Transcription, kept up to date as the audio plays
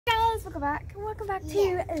welcome back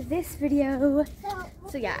to this video.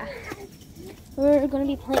 So yeah, we're gonna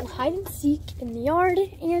be playing hide and seek in the yard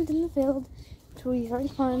and in the field, which will be very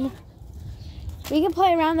fun. We can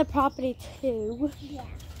play around the property too. Yeah.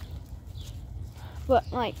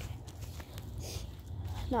 But like,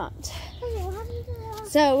 not.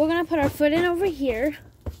 So we're gonna put our foot in over here.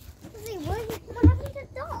 What happened to the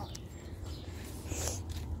dog?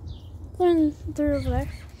 They're over there.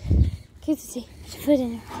 Okay, let's see. Put your foot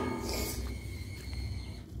in there.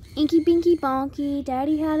 Inky binky bonky,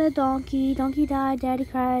 daddy had a donkey, donkey died, daddy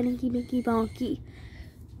cried, inky binky bonky.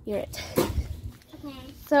 You're it. Okay.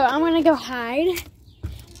 So I'm gonna go hide.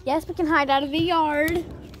 Yes, we can hide out of the yard.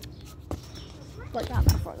 But not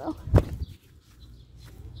that far though.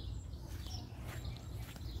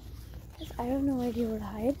 I have no idea where to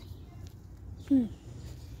hide.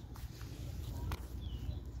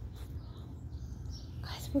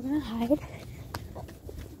 Guys, we're gonna hide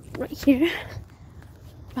right here.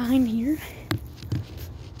 Behind here.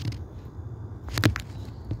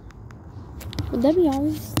 Would that be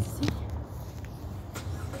obvious to see?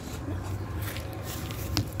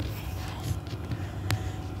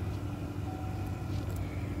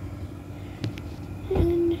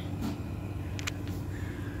 And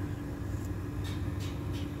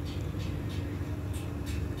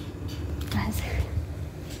guys,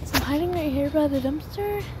 so I'm hiding right here by the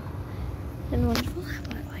dumpster and wonderful,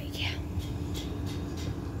 but like, yeah.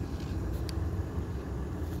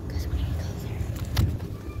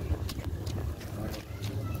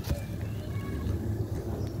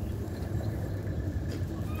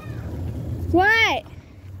 What?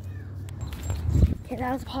 Okay,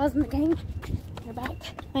 that was a pause in the game. We're back.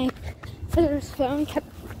 My sister's phone kept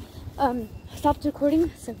stopped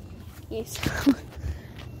recording, so yes.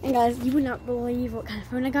 And guys, you would not believe what kind of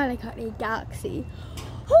phone I got. I got a Galaxy.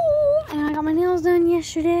 Ooh, and I got my nails done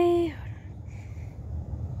yesterday.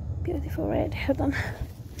 Beautiful red. Hold on.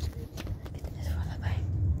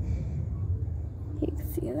 You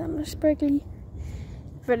can see them. They're sparkly.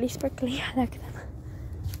 Really sparkly. I like them.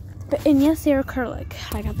 But, and yes, they're acrylic.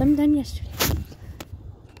 I got them done yesterday.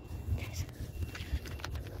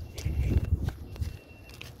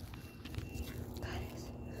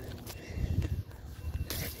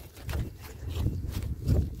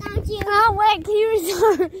 Thank you. Oh, wait, can you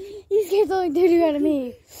scared the doo-doo out of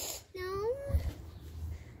me. No.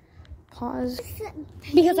 Pause.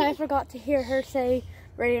 Because I forgot to hear her say,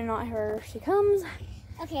 ready or not, here she comes.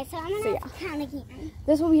 Okay, so I'm gonna count again.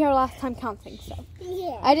 This will be our last time counting, so.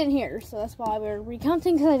 Yeah. I didn't hear her, so that's why we're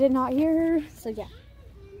recounting, because I did not hear her, so yeah.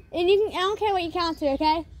 And you can, I don't care what you count to,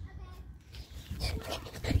 okay?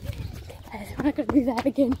 I'm not gonna do that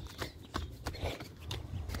again.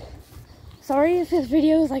 Sorry if this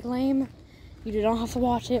video is like lame. You don't have to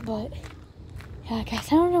watch it, but yeah,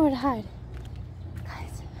 guys, I don't know where to hide.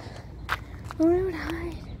 Guys, I don't know where to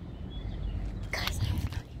hide. Guys, I have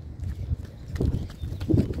no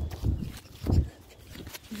idea.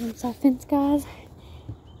 Once I fence, guys,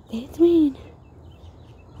 that's when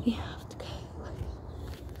we have to go.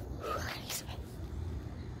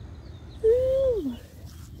 Ooh.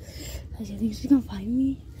 I think she's gonna find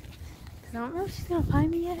me. Cause I don't know if she's gonna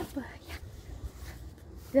find me yet, but yeah.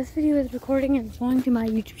 This video is recording and it's going to my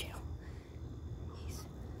YouTube channel.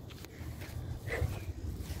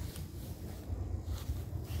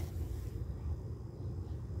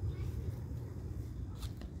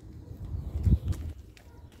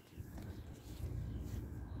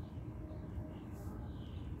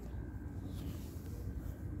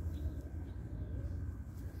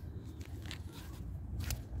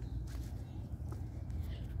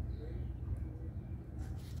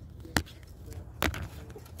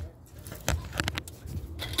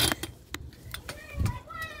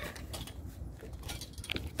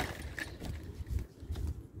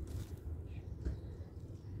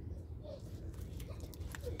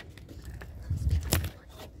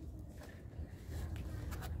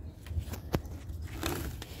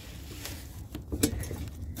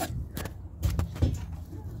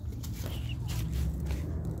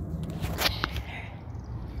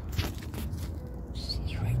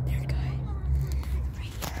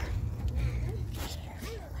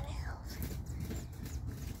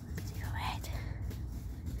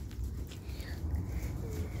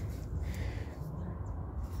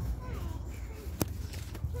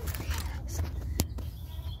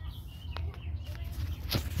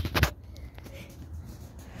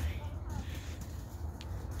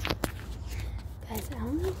 Guys, I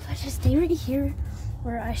don't know if I should stay right here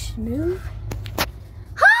or I should move.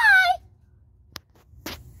 Hi!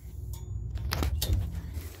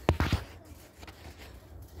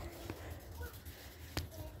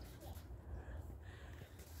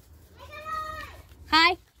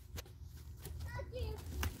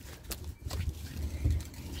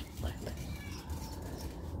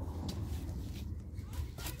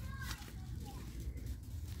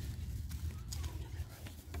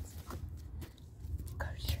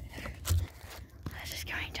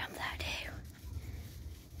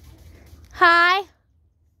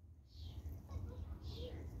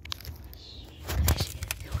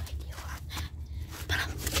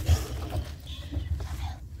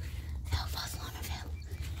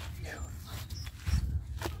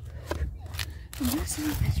 some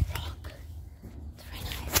of this rock. It's very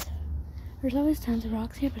nice. There's always tons of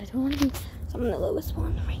rocks here, but I don't want to be some of the lowest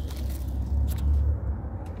one, right?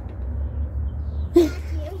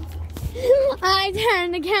 I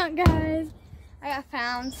turned to count, guys. I got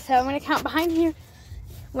found, so I'm gonna count behind here.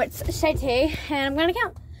 What's Shetty? And I'm gonna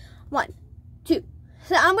count 1, 2.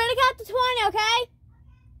 So I'm gonna count to 20, okay?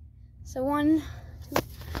 So 1, 2,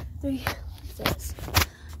 3, 6,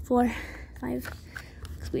 4, 5.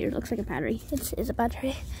 Looks weird. Looks like a battery. It is a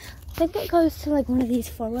battery. I think it goes to like one of these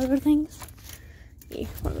 4-wheeler things. Yeah,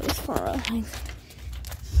 one of these 4-wheeler things.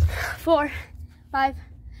 4, 5,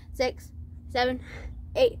 6, 7,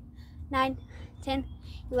 8, 9, 10,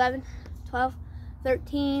 11, 12,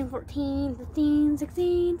 13, 14, 15,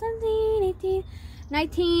 16, 17, 18,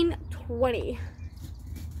 19, 20.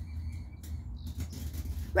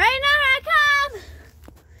 Right now, I come!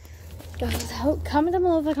 Guys, comment down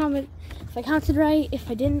below if I counted right. If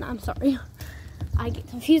I didn't, I'm sorry. I get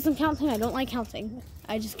confused on counting. I don't like counting.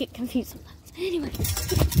 I just get confused sometimes. Anyway.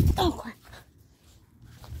 Oh, crap.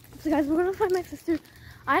 So, guys, we're going to find my sister.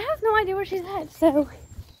 I have no idea where she's at, so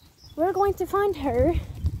we're going to find her.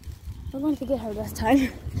 We're going to get her this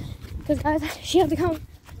time. Because, guys, she had to count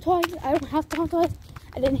twice. I don't have to count twice.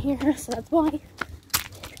 I didn't hear her, so that's why.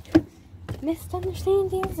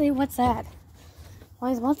 Misunderstandings? What's that?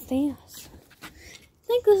 What's this? I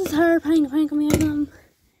think this is her playing a prank on me or something.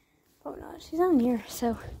 Probably not. She's down here,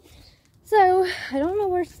 so I don't know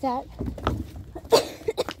where she's at.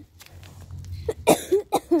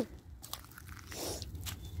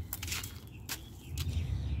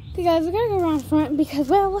 Okay, guys, we're gonna go around front because,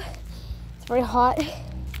 well, it's very hot.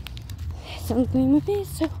 Something's doing with me,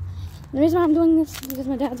 so the reason why I'm doing this is because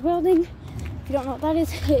my dad's welding. If you don't know what that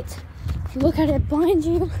is, if you look at it, it blinds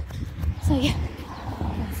you. So yeah,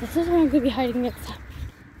 so this is where I'm gonna be hiding next time.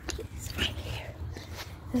 It's right here.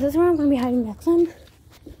 This is where I'm gonna be hiding next time.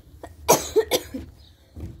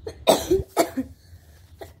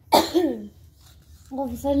 All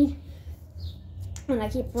of a sudden, when I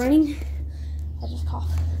keep running, I just cough.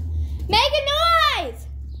 Make a noise!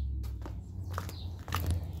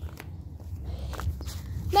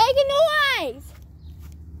 Make a noise!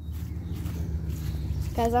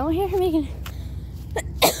 Guys, I don't hear her making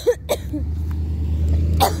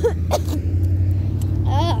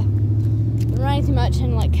I'm running too much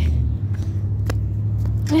and like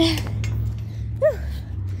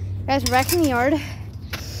guys, we're back in the yard. I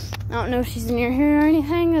don't know if she's near here or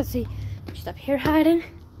anything. Let's see. She's up here hiding.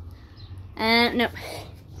 And nope.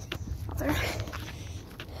 Not there.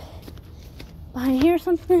 Behind here or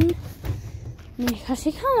something. Because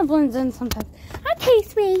she kind of blends in sometimes. Hi, too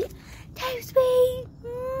sweet. Too sweet.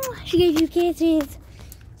 She gave you kisses.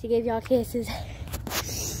 She gave y'all kisses.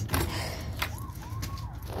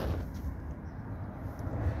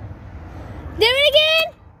 Do it again.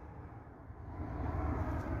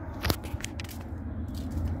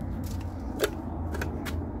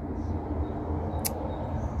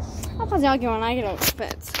 I'll pause y'all when I get over the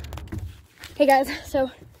fence. Okay, guys, so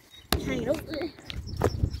I'm trying to get over it.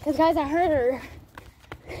 Because, guys, I heard her.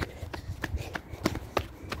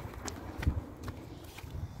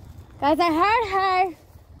 Guys, I heard her.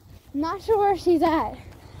 I'm not sure where she's at.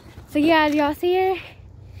 So, yeah, do y'all see her?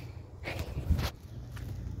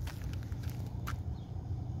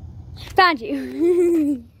 Found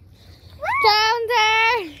you. Found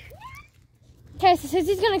her. Okay, so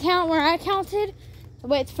Susie's going to count where I counted. The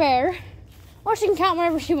way it's fair. Or she can count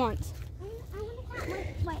wherever she wants. I want to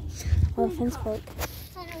count my way. Well, the fence broke.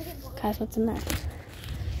 Guys, what's in there?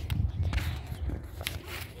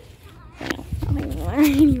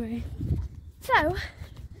 Anyway, so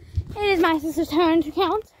it is my sister's turn to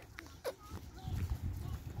count.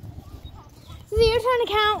 This is your turn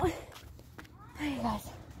to count. Hey guys,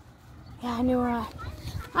 yeah, I know where I'm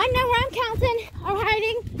counting. I'm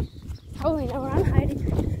hiding. Totally know where I'm hiding.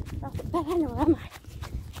 But I know where I'm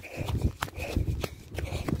hiding.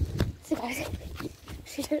 So guys,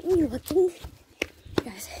 she's certainly looking.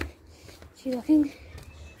 Guys, she's looking.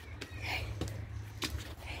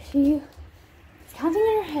 She. Counting in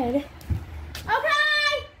her head.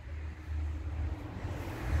 Okay!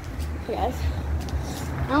 Okay, guys.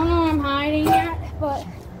 I don't know where I'm hiding yet, but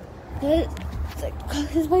it's like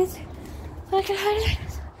this place so I can hide it.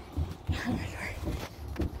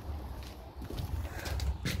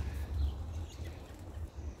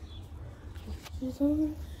 She's over.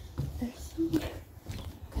 There's some.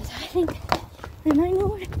 Because I think I might know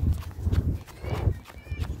what.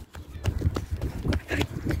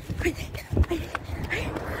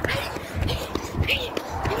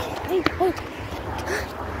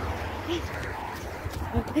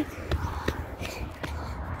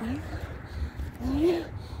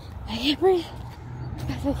 breathe.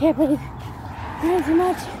 Guys, I can't breathe. Way too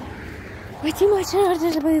much. Way too much. I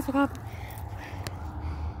don't breathe for copper.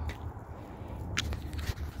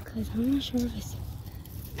 Because I'm not sure if it's...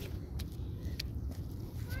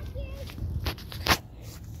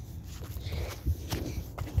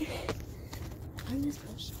 I'm just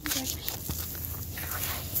pushing.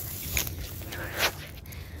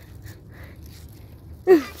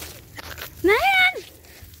 Man!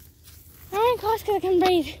 Cause I can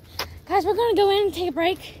breathe. Guys, we're gonna go in and take a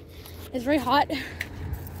break. It's very hot.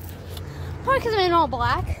 Probably because I'm in all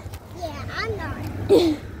black. Yeah, I'm not.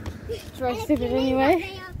 It's very stupid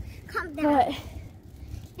anyway. Calm down. But,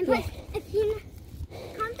 And plus, if you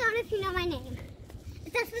calm down if you know my name.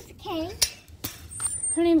 If that's what's K.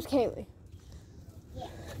 her name's Kaylee. Yeah.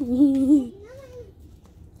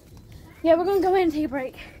 Yeah, we're gonna go in and take a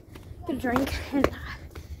break, get a drink, and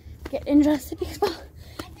get undressed because, well,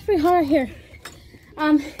 it's pretty hot here.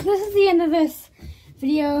 This is the end of this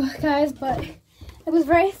video, guys, but it was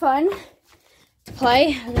very fun to play.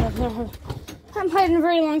 I haven't played in a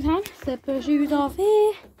very long time, so put our shoes off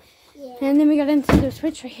here. Yeah. And then we got into the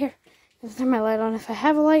Switch right here. Let's turn my light on if I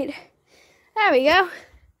have a light. There we go.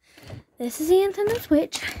 This is the Nintendo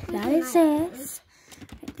Switch. That it says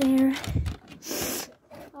right there.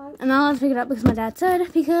 And now let's pick it up because my dad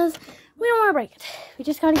said, because we don't want to break it. We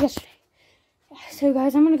just got it yesterday. So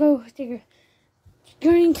guys, I'm gonna go take a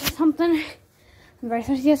drink something. I'm very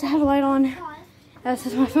thirsty. Yes, I have a light on.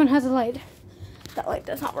 Since my phone has a light. That light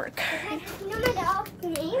does not work. You know my dog's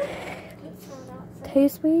name? Too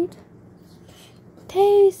sweet.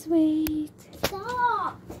 Too sweet.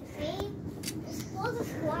 Stop. See? We'll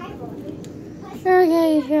describe them.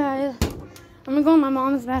 Okay, guys. I'm gonna go in my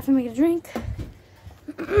mom's bathroom and get a drink.